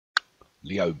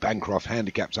Leo Bancroft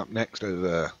Handicap's up next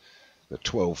over the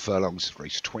 12 furlongs,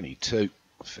 race 22.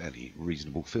 A fairly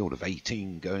reasonable field of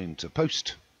 18 going to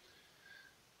post.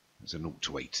 There's a 0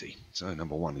 to 80. So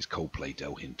number 1 is Coldplay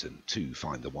Del Hinton. 2,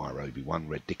 Find the Wire Obi-Wan.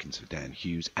 Red Dickens for Dan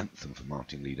Hughes. Anthem for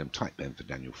Martin Leadham. Tight Ben for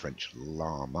Daniel French.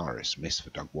 La Maris Miss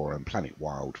for Doug Warren. Planet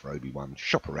Wild for Obi-Wan.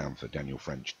 Shop Around for Daniel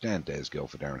French. Dan Dare's Girl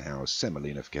for Darren Howes.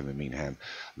 Semolina for Kevin Meanhan.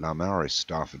 La Maris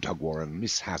Star for Doug Warren.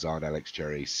 Miss Hazard Alex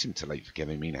Cherry. Scintillate for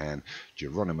Kevin Meanhan.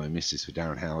 Geronimo Misses for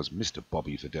Darren Howes. Mr.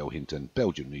 Bobby for Del Hinton.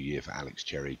 Belgium New Year for Alex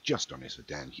Cherry. Just Honest for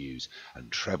Dan Hughes. And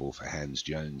Treble for Hans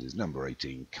Jones is number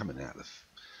 18 coming out of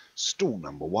stall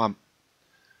number 1.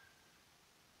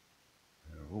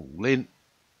 They're all in.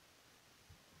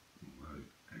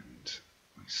 And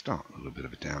we start a little bit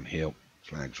of a downhill.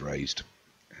 Flags raised.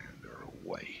 And they're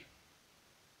away.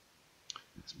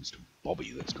 It's Mr.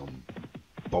 Bobby that's gone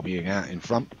bobbying out in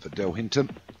front for Del Hinton.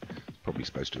 It's probably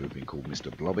supposed to have been called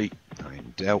Mr. Blobby.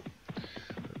 Named Del.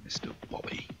 But Mr.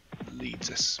 Bobby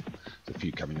leads us. There's a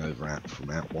few coming over out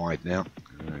from out wide now.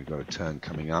 We've got a turn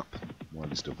coming up.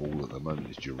 Widest of all at the moment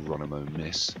is Geronimo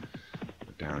Miss.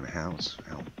 Darren Howes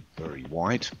out very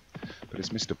wide. But it's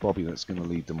Mr. Bobby that's going to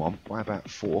lead them on by about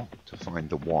 4 to Find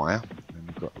the Wire. And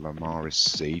we've got Lamaris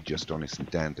C, Just Honest and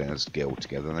Dan Dare's Girl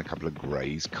together. And a couple of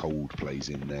greys. Cold plays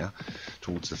in there.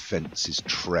 Towards the fence is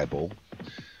Treble.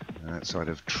 Outside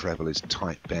of Treble is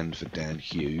Tight Bend for Dan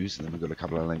Hughes. And then we've got a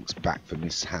couple of lengths back for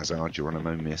Miss Hazard,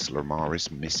 Geronimo Miss, Lamaris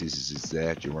Misses is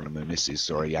there, Geronimo Misses,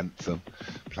 sorry, Anthem,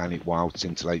 Planet Wild,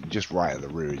 Scintillate, and just right at the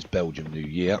rear is Belgium New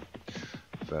Year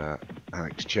for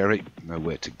Alex Cherry,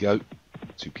 Nowhere to Go.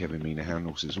 To Kevin Meanahan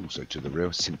horses also to the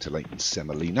rear, Scintillate and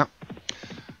Semolina.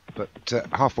 But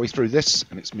halfway through this,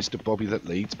 and it's Mr. Bobby that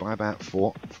leads by about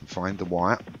 4 from Find the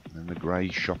Wire, and the grey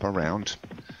Shop Around,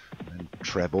 and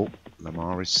Treble,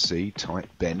 Lamaris C, Tight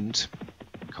Bend,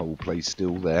 Coldplay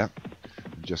still there,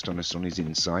 and Just Honest on his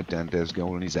inside, Dan Dare's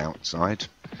Goal on his outside,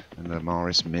 and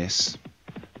Lamaris Miss.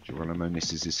 Geronimo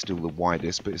Misses is still the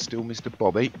widest, but it's still Mr.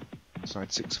 Bobby,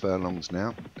 inside 6 furlongs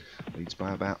now, leads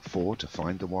by about 4 to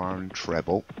Find the Wire and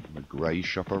Treble, and the grey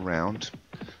Shop Around.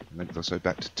 And then also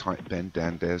back to Tight Bend,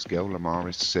 Dan Dare's Girl,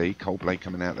 Lamaris C, Coldplay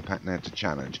coming out of the pack now to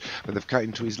challenge. But they've cut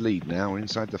into his lead now,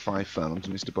 inside the 5 furlongs.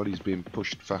 Mr. Body's being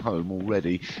pushed for home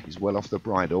already. He's well off the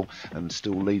bridle and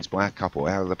still leads by a couple.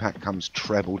 Out of the pack comes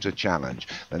Treble to challenge.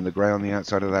 Then the grey on the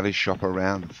outside of that is Shop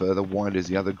Around. Further wide is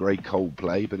the other grey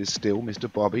Coldplay, but it's still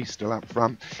Mr. Bobby, still up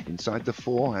front. Inside the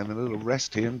 4, having a little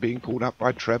rest here and being called up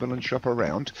by Treble and Shop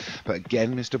Around. But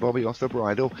again, Mr. Bobby off the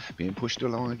bridle, being pushed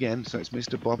along again. So it's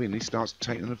Mr. Bobby, and he starts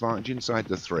taking advantage inside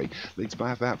the 3. Leads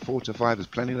by about 4 to 5. There's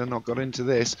plenty that not got into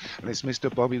this. And it's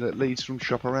Mr. Bobby that leads from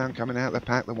Shop Around coming out of the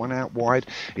pack. The one out wide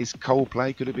is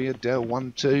Coldplay. Could it be a Dell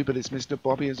 1-2? But it's Mr.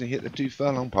 Bobby as he hit the 2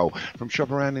 furlong pole. From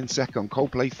Shop Around in second.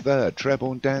 Coldplay third.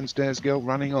 Treble and Dan Dare's Girl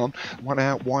running on. One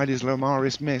out wide is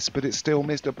Lamaris Miss. But it's still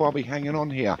Mr. Bobby hanging on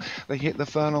here. They hit the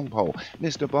furlong pole.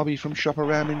 Mr. Bobby from Shop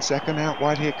Around in second. Out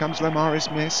wide here comes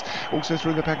Lamaris Miss. Also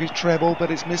through the pack is Treble.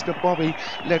 But it's Mr. Bobby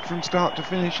led from start to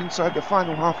finish inside the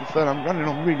final half of furlong. Running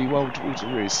on really well towards the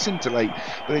rear is Scintillate,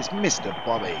 but it's Mr.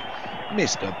 Bobby.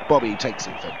 Mr. Bobby takes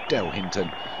it for Del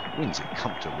Hinton, wins it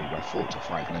comfortably by 4 to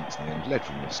 5 lengths in the end, led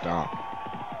from the start.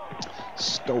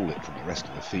 Stole it from the rest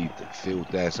of the field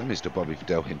there. So Mr. Bobby for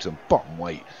Del Hinton, bottom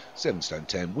weight, 7 stone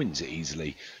 10, wins it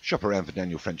easily. Shop Around for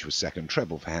Daniel French was second.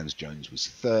 Treble for Hans Jones was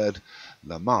third.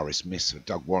 Lamaris Miss for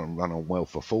Doug Warren run on well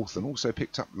for 4th, and also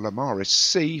picked up Lamaris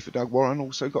C for Doug Warren,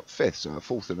 also got 5th, so a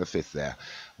 4th and a 5th there.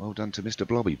 Well done to Mr.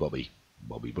 Blobby Bobby.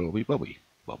 Bobby Blobby Bobby.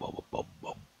 Bob Bob Bob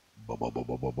Bob Bob Bob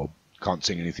Bob Bob Bob. Can't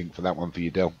sing anything for that one for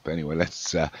you, Del. But anyway,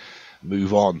 let's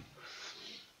move on.